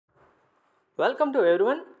Welcome to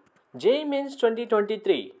everyone. JEE mains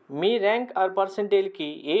 2023 me rank are పర్సెంటేజ్కి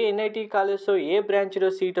A NIT కాలేజ్లో ఏ బ్రాంచ్లో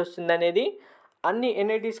seat వస్తుందనేది అన్ని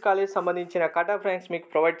NITs college సంబంధించిన cut off ranks మీకు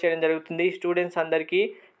provide చేయడం జరుగుతుంది. స్టూడెంట్స్ అందరికీ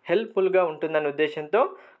హెల్ప్ఫుల్గా ఉంటుందన్న ఉద్దేశంతో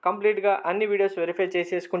కంప్లీట్గా అన్ని వీడియోస్ వెరిఫై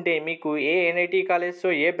చేసేసుకుంటే మీకు ఏ ఎన్ఐటీ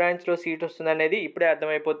కాలేజ్లో ఏ బ్రాంచ్లో సీట్ వస్తుందనేది ఇప్పుడే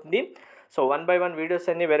అర్థమైపోతుంది. సో 1 by 1 వీడియోస్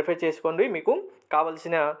అన్ని వెరిఫై చేసుకోండి మీకు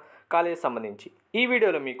కావాల్సిన కాలేజ్ సంబంధించి. ఈ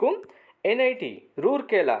వీడియోలో మీకు NIT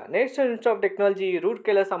Rourkela national institute of technology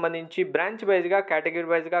Rourkela సంబంధించి బ్రాంచ్ వైజ్గా కేటగిరీ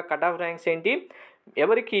వైజ్గా కట్ ఆఫ్ ర్యాంక్స్ ఏంటి,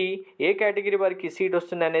 ఎవరికి ఏ కేటగిరీ వారికి సీట్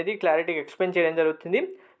వస్తుంది అనేది క్లారిటీగా ఎక్స్ప్లెయిన్ చేయడం జరుగుతుంది.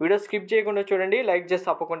 వీడియో స్కిప్ చేయకుండా చూడండి, లైక్ చేసి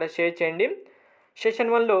తప్పకుండా షేర్ చేయండి.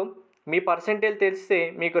 సెషన్ 1లో మీ పర్సెంటేజ్ తెలిస్తే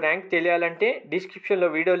మీకు ర్యాంక్ తెలియాలంటే డిస్క్రిప్షన్లో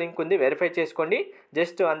వీడియో లింక్ ఉంది, వెరిఫై చేసుకోండి.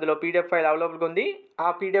 జస్ట్ అందులో పీడిఎఫ్ ఫైల్ అవైలబుల్గా ఉంది. ఆ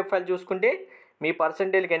పీడిఎఫ్ ఫైల్ చూసుకుంటే మీ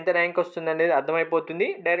పర్సెంటేజ్కి ఎంత ర్యాంక్ వస్తుంది అనేది అర్థమైపోతుంది.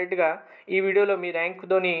 డైరెక్ట్గా ఈ వీడియోలో మీ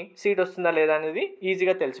ర్యాంక్తోని సీట్ వస్తుందా లేదా అనేది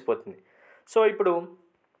ఈజీగా తెలిసిపోతుంది. సో ఇప్పుడు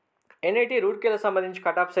ఎన్ఐటి రూర్కేలా సంబంధించి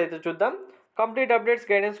కట్ ఆఫ్స్ అయితే చూద్దాం. కంప్లీట్ అప్డేట్స్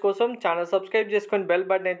గైడెన్స్ కోసం ఛానల్ సబ్స్క్రైబ్ చేసుకొని బెల్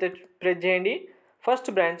బటన్ అయితే ప్రెస్ చేయండి. First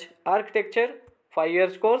branch architecture 5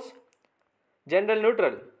 years course, general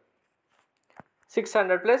neutral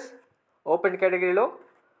 600+, open కేటగిరీలో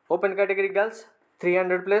open category girls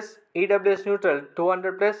 300+, EWS neutral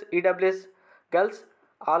 200+, EWS girls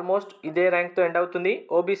almost ఇదే ర్యాంక్తో ఎండ్ అవుతుంది.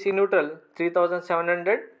 OBC neutral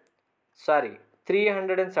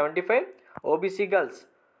 375, OBC girls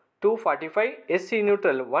 245, SC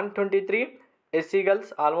neutral 123, SC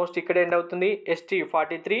girls almost ఇక్కడే end అవుతుంది. ST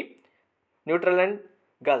 43, neutral and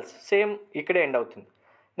girls same ఇక్కడే end అవుతుంది.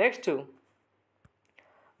 Next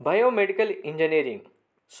biomedical engineering.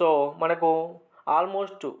 So మనకు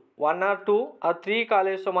almost 1 or 2 or 3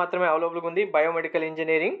 కాలేజెస్లో మాత్రమే అవైలబుల్గా ఉంది biomedical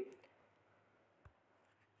engineering.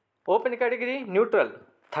 Open category neutral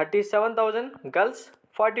 37,000, girls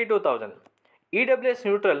 42,000, EWS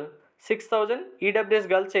neutral 6,000, EWS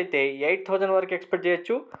girls అయితే 8,000 వరకు ఎక్స్పెక్ట్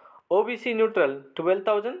చేయొచ్చు. ఓబీసీ న్యూట్రల్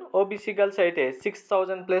 12,000, ఓబీసీ గర్ల్స్ అయితే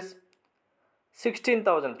 6,000+,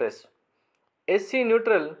 16,000+, ఎస్సీ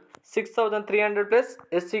న్యూట్రల్ 6,300+,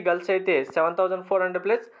 ఎస్సీ గర్ల్స్ అయితే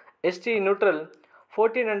 7,400+, ఎస్టీ న్యూట్రల్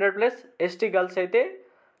 1,400+, ఎస్టీ గర్ల్స్ అయితే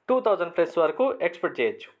 2,000+ వరకు ఎక్స్పెక్ట్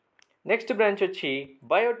చేయొచ్చు. నెక్స్ట్ బ్రాంచ్ వచ్చి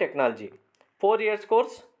biotechnology 4 years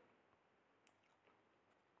course,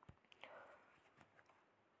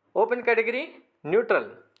 open category neutral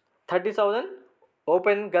 30,000,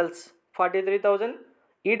 open girls 43,000,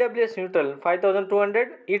 EWS neutral 5,200,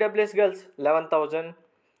 EWS girls 11,000,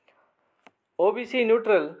 OBC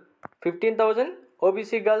neutral 15,000,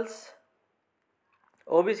 OBC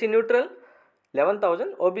neutral 11,000,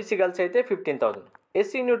 OBC girls అయితే 15,000,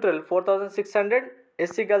 SC neutral 4,600,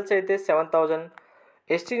 SC girls అయితే 7,000,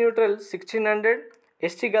 ST neutral 1,600,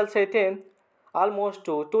 ST girls అయితే almost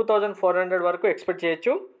 2,400 వరకు expect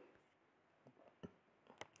చేయొచ్చు.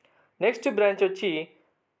 Next branch వచ్చి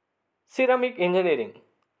ceramic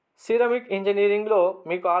ఇంజనీరింగ్లో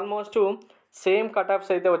మీకు almost same cut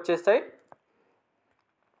offs అయితే వచ్చేస్తాయి.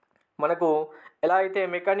 మనకు ఎలా అయితే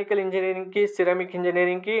mechanical ఇంజనీరింగ్కి ceramic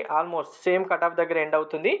ఇంజనీరింగ్కి almost same cut off దగ్గర ఎండ్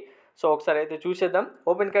అవుతుంది. సో ఒకసారి అయితే చూసేద్దాం.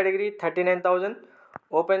 Open category 39,000,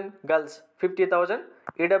 open girls 50,000,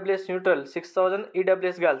 EWS neutral 6,000,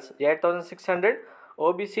 EWS girls 8,600,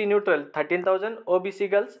 OBC neutral 13,000, OBC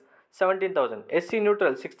girls 17,000, SC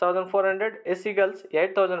neutral 6,400, SC girls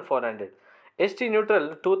 8,400, ST neutral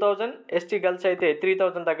 2,000, ST girls అయితే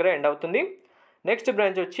 3,000 దగ్గర ఎండ్ అవుతుంది. నెక్స్ట్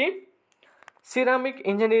బ్రాంచ్ వచ్చి ceramic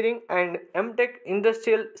engineering and MTech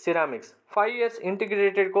industrial ceramics 5 years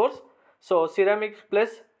integrated course. So ceramics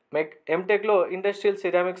plus ఎంటెక్లో industrial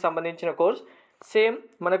ceramics సంబంధించిన course same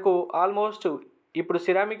మనకు almost ఇప్పుడు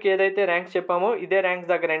ceramic ఏదైతే ranks చెప్పామో ఇదే ర్యాంక్స్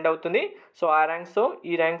దగ్గర ఎండ్ అవుతుంది. సో ఆ ర్యాంక్స్తో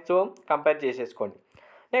ఈ ర్యాంక్స్తో కంపేర్ చేసేసుకోండి.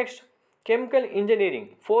 Next chemical engineering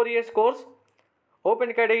 4 years course,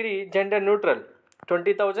 open category gender neutral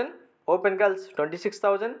 20,000, open girls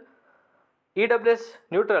 26,000, EWS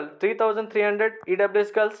neutral 3,300,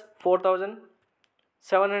 EWS girls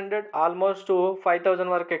 4,700, almost 5,000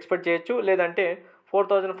 వరకు ఎక్స్పెక్ట్ చేయొచ్చు, లేదంటే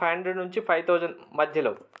 4,500 నుంచి 5,000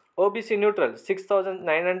 మధ్యలో. ఓబీసీ న్యూట్రల్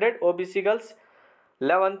 6,900, ఓబీసీ గర్ల్స్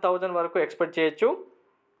 11,000 వరకు ఎక్స్పెక్ట్ చేయొచ్చు.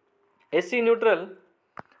 ఎస్సీ న్యూట్రల్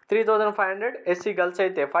 3,500, ఎస్సీ గర్ల్స్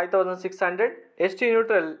అయితే 5,600, ఎస్టీ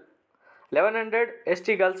న్యూట్రల్ 1,100,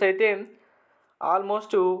 ఎస్టీ గర్ల్స్ అయితే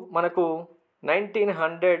ఆల్మోస్ట్ మనకు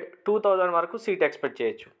 1,900, 2,000 వరకు సీట్ ఎక్స్పెక్ట్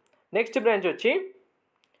చేయొచ్చు. నెక్స్ట్ బ్రాంచ్ వచ్చి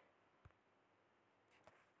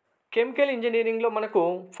కెమికల్ ఇంజనీరింగ్లో మనకు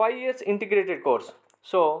 5 years integrated course.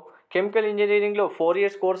 So chemical ఇంజనీరింగ్లో 4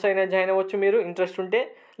 years కోర్స్ అయినా జాయిన్ అవ్వచ్చు మీరు ఇంట్రెస్ట్ ఉంటే.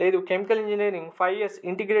 లేదు chemical engineering 5 years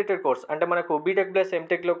integrated course అంటే మనకు బీటెక్ ప్లస్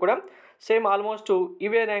ఎంటెక్లో కూడా సేమ్ ఆల్మోస్ట్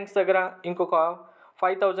ఇవే ర్యాంక్స్ దగ్గర ఇంకొక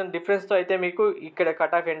 5000 డిఫరెన్స్తో అయితే మీకు ఇక్కడ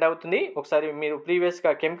కట్ ఆఫ్ ఎండ్ అవుతుంది. ఒకసారి మీరు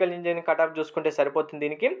ప్రీవియస్గా కెమికల్ ఇంజనీరింగ్ కట్ ఆఫ్ చూసుకుంటే సరిపోతుంది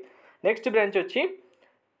దీనికి. నెక్స్ట్ బ్రాంచ్ వచ్చి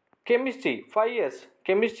chemistry 5 years.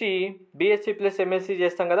 Chemistry BSc plus MSc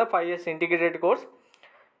చేస్తాం కదా, 5 years ఇంటిగ్రేటెడ్ కోర్స్.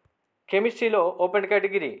 కెమిస్ట్రీలో open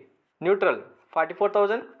category neutral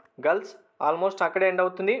 44,000 girls, almost అక్కడే ఎండ్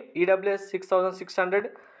అవుతుంది. ఈడబ్ల్యూఎస్ 6,600,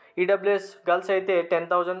 ఈడబ్ల్యూఎస్ గర్ల్స్ అయితే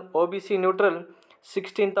 10,000, ఓబీసీ న్యూట్రల్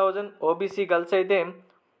 16,000, ఓబీసీ గర్ల్స్ అయితే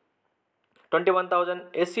 21,000,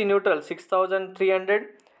 ఎస్సీ న్యూట్రల్ 6,300,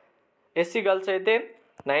 ఎస్సీ గర్ల్స్ అయితే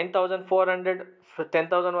 9,400,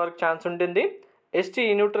 10,000 వరకు ఛాన్స్ ఉంటుంది. ఎస్టీ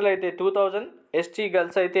న్యూట్రల్ అయితే 2,000, ఎస్టీ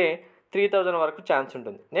గర్ల్స్ అయితే 3,000 వరకు ఛాన్స్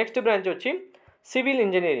ఉంటుంది. నెక్స్ట్ బ్రాంచ్ వచ్చి civil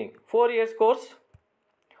engineering 4 years course,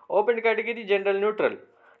 open category general neutral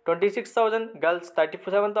 26,000, girls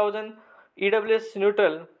 37,000, EWS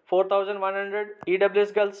neutral 4,100,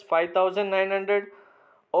 EWS girls 5,900,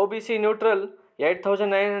 OBC neutral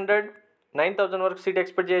 8,900, 9,000 వరకు సీట్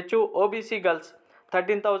ఎక్స్పెక్ట్ చేయొచ్చు. ఓబీసీ గర్ల్స్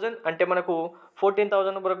 13,000 అంటే మనకు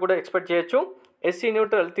 14,000 వరకు కూడా ఎక్స్పెక్ట్ చేయొచ్చు. ఎస్సీ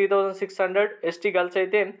న్యూట్రల్ 3,600, ఎస్సీ గర్ల్స్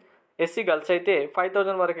అయితే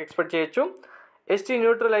 5,000 వరకు ఎక్స్పెక్ట్ చేయొచ్చు. ఎస్టీ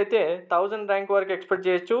న్యూట్రల్ అయితే 1000 ర్యాంక్ వరకు ఎక్స్పెక్ట్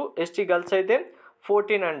చేయొచ్చు. ఎస్టీ గర్ల్స్ అయితే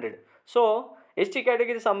 1,400. సో ఎస్టీ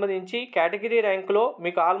కేటగిరీ సంబంధించి కేటగిరీ ర్యాంకులో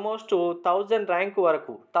మీకు ఆల్మోస్ట్ 1000 ర్యాంక్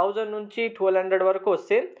వరకు, 1000 నుంచి 1200 వరకు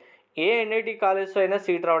వస్తే ఏ ఎన్ఐటి కాలేజ్లో అయినా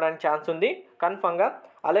సీట్ రావడానికి ఛాన్స్ ఉంది కన్ఫామ్గా.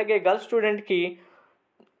 అలాగే గర్ల్స్ స్టూడెంట్కి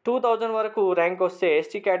 2000 వరకు ర్యాంక్ వస్తే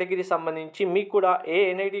ఎస్టీ కేటగిరీ సంబంధించి మీకు కూడా ఏ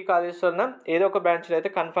ఎన్ఐటి కాలేజ్లో అయినా ఏదో ఒక బ్రాంచ్లో అయితే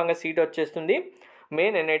కన్ఫామ్గా సీట్ వచ్చేస్తుంది,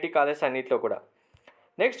 మెయిన్ ఎన్ఐటి కాలేజ్ అన్నింటిలో కూడా.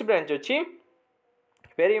 నెక్స్ట్ బ్రాంచ్ వచ్చి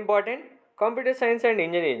very important computer science and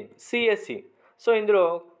engineering CSC. So ఇందులో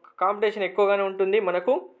కాంపిటీషన్ ఎక్కువగానే ఉంటుంది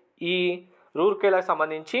మనకు ఈ రూర్కెలాకి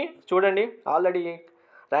సంబంధించి. చూడండి ఆల్రెడీ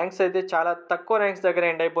ర్యాంక్స్ అయితే చాలా తక్కువ ర్యాంక్స్ దగ్గర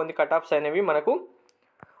ఎండ్ అయిపోయింది కట్ ఆఫ్స్ అనేవి మనకు.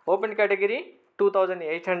 Open category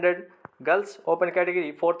 2,800, girls open category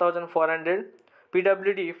 4,400,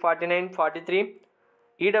 PWD 49-43,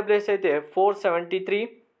 EWS అయితే 473,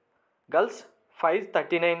 girls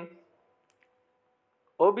 539,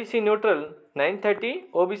 OBC neutral 930,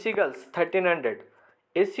 OBC girls 1,300,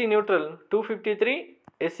 SC neutral 253,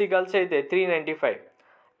 SC girls అయితే 395,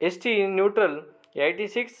 ఎస్టీ న్యూట్రల్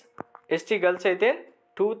 86, ఎస్టీ గర్ల్స్ అయితే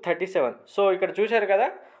 237. సో ఇక్కడ చూశారు కదా,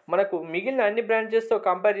 మనకు మిగిలిన అన్ని బ్రాంచెస్తో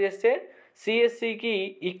కంపేర్ చేస్తే సిఎస్సికి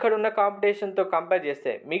ఇక్కడున్న కాంపిటీషన్తో కంపేర్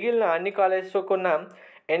చేస్తే మిగిలిన అన్ని కాలేజెస్తో కొన్న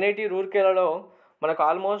ఎన్ఐటి రూర్కెలాలో మనకు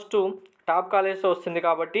ఆల్మోస్ట్ టాప్ కాలేజ్తో వస్తుంది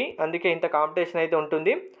కాబట్టి అందుకే ఇంత కాంపిటీషన్ అయితే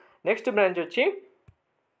ఉంటుంది. నెక్స్ట్ బ్రాంచ్ వచ్చి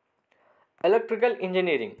electrical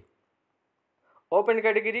engineering, open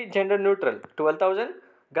category gender neutral 12,000,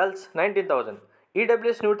 girls 19,000,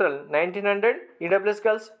 EWS neutral 1,900, EWS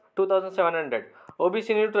girls 2,700,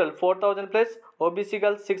 OBC neutral 4,000 plus, OBC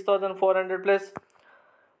girls 6,400 plus,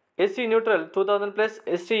 SC neutral 2,000 plus,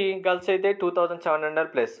 SC girls అయితే 2,700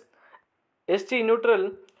 plus, ST neutral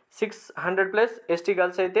 600 plus, ST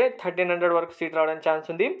girls అయితే 1,300 వరకు seat రావడానికి chance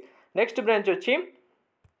ఉంది. Next branch వచ్చి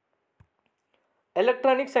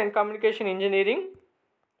electronics and communication engineering,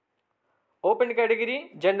 open category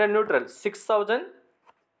gender neutral 6,000,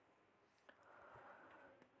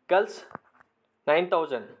 girls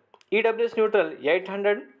 9,000, EWS neutral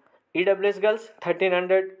 800, EWS girls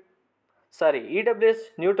 1,300, EWS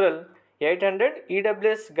neutral 800,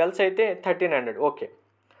 EWS girls అయితే 1,300. Okay.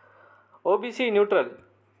 OBC neutral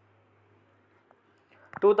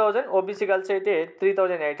 2,000, OBC girls అయితే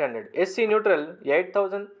 3,800, SC neutral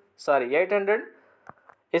 800,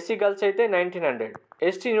 SC girls అయితే 1,900,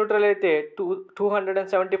 ST neutral అయితే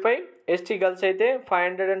 275, ST girls అయితే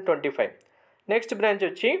 525. Next branch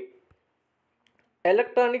వచ్చి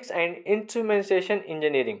electronics and instrumentation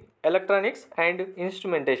engineering, electronics and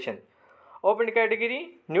instrumentation, open category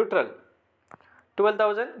neutral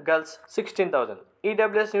 12,000, girls 16,000,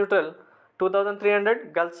 EWS neutral 2,300,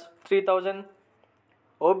 girls 3,000,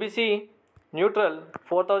 OBC neutral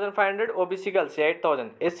 4,500, OBC girls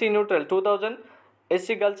 8,000, SC neutral 2,000,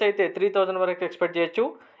 SC girls అయితే 3,000 వరకు expect చేయొచ్చు.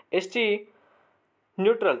 ST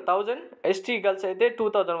neutral 1,000, ST girls అయితే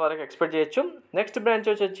 2,000 వరకు expect చేయొచ్చు. Next branch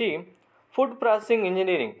వచ్చి food processing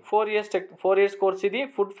engineering 4 years course ఇది.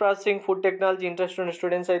 Food processing, food technology interest ఉన్న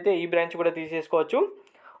students అయితే ఈ బ్రాంచ్ కూడా తీసేసుకోవచ్చు.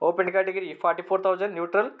 Open category 44,000,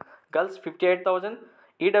 neutral girls 58,000,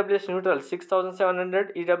 EWS neutral 6,700,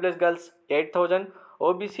 EWS girls 8,000,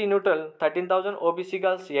 OBC neutral 13,000, OBC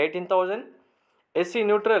girls 18,000, SC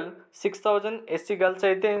neutral 6,000, SC girls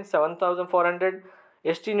అయితే 7,400,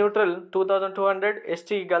 ST neutral 2,200,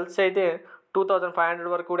 ST girls అయితే 2,500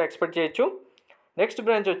 వరకు కూడా ఎక్స్పెక్ట్ చేయొచ్చు. నెక్స్ట్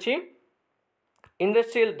బ్రాంచ్ వచ్చి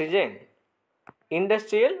ఇండస్ట్రియల్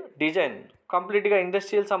డిజైన్ కంప్లీట్గా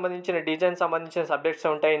ఇండస్ట్రియల్ సంబంధించిన సబ్జెక్ట్స్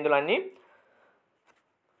ఉంటాయి ఇందులో అన్నీ.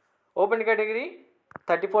 Open category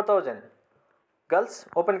 34,000. Girls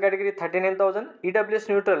open category 39,000. EWS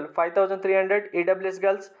neutral 5,300. EWS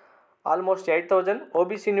girls almost 8,000.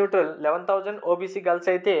 OBC neutral 11,000. OBC girls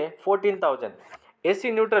అయితే 14,000.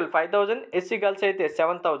 SC neutral 5,000. SC girls అయితే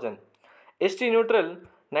 7,000. ST neutral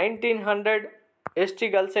 1,900.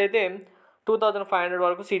 ST girls అయితే 2,500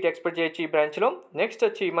 వరకు సీట్ ఎక్స్పెక్ట్ చేయొచ్చు ఈ బ్రాంచ్లో. నెక్స్ట్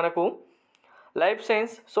వచ్చి మనకు లైఫ్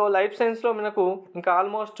సైన్స్. సో లైఫ్ సైన్స్లో మనకు ఇంకా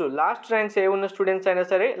ఆల్మోస్ట్ లాస్ట్ ర్యాంక్స్ ఏ ఉన్న స్టూడెంట్స్ అయినా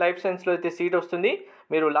సరే లైఫ్ సైన్స్లో అయితే సీట్ వస్తుంది,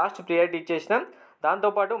 మీరు లాస్ట్ ప్రియారిటీ ఇచ్చేసిన.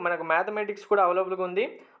 దాంతోపాటు మనకు మ్యాథమెటిక్స్ కూడా అవైలబుల్గా ఉంది.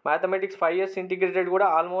 మ్యాథమెటిక్స్ 5 years ఇంటిగ్రేటెడ్ కూడా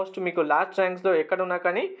ఆల్మోస్ట్ మీకు లాస్ట్ ర్యాంక్స్లో ఎక్కడ ఉన్నా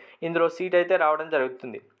కానీ ఇందులో సీట్ అయితే రావడం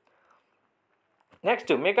జరుగుతుంది.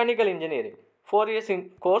 Next mechanical engineering 4 years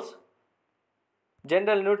course,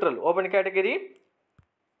 general neutral open category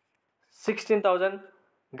 16,000.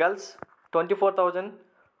 Girls 24,000.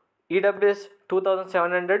 EWS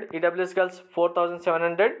 2,700. EWS girls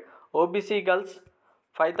 4,700. OBC girls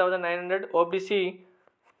 5,900. OBC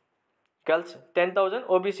girls 10,000.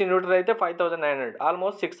 OBC neutral అయితే 5,900.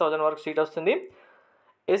 ఆల్మోస్ట్ 6,000 వరకు సీట్ వస్తుంది.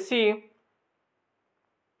 SC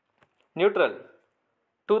neutral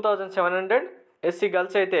 2,700. SC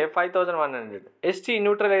గర్ల్స్ అయితే 5,100. ST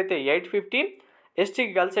న్యూట్రల్ అయితే 850. ST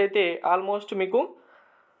గర్ల్స్ అయితే ఆల్మోస్ట్ మీకు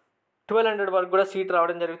 1,200 వరకు కూడా సీట్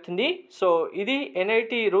రావడం జరుగుతుంది. సో ఇది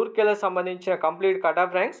NIT రూర్కెలా సంబంధించిన కంప్లీట్ కట్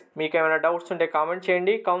ఆఫ్ ర్యాంక్స్. మీకు ఏమైనా డౌట్స్ ఉంటే కామెంట్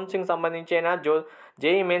చేయండి. కౌన్సిలింగ్ సంబంధించి అయినా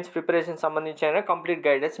JEE మెయిన్స్ ప్రిపరేషన్ సంబంధించి అయినా కంప్లీట్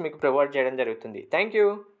గైడెన్స్ మీకు ప్రొవైడ్ చేయడం జరుగుతుంది. Thank you.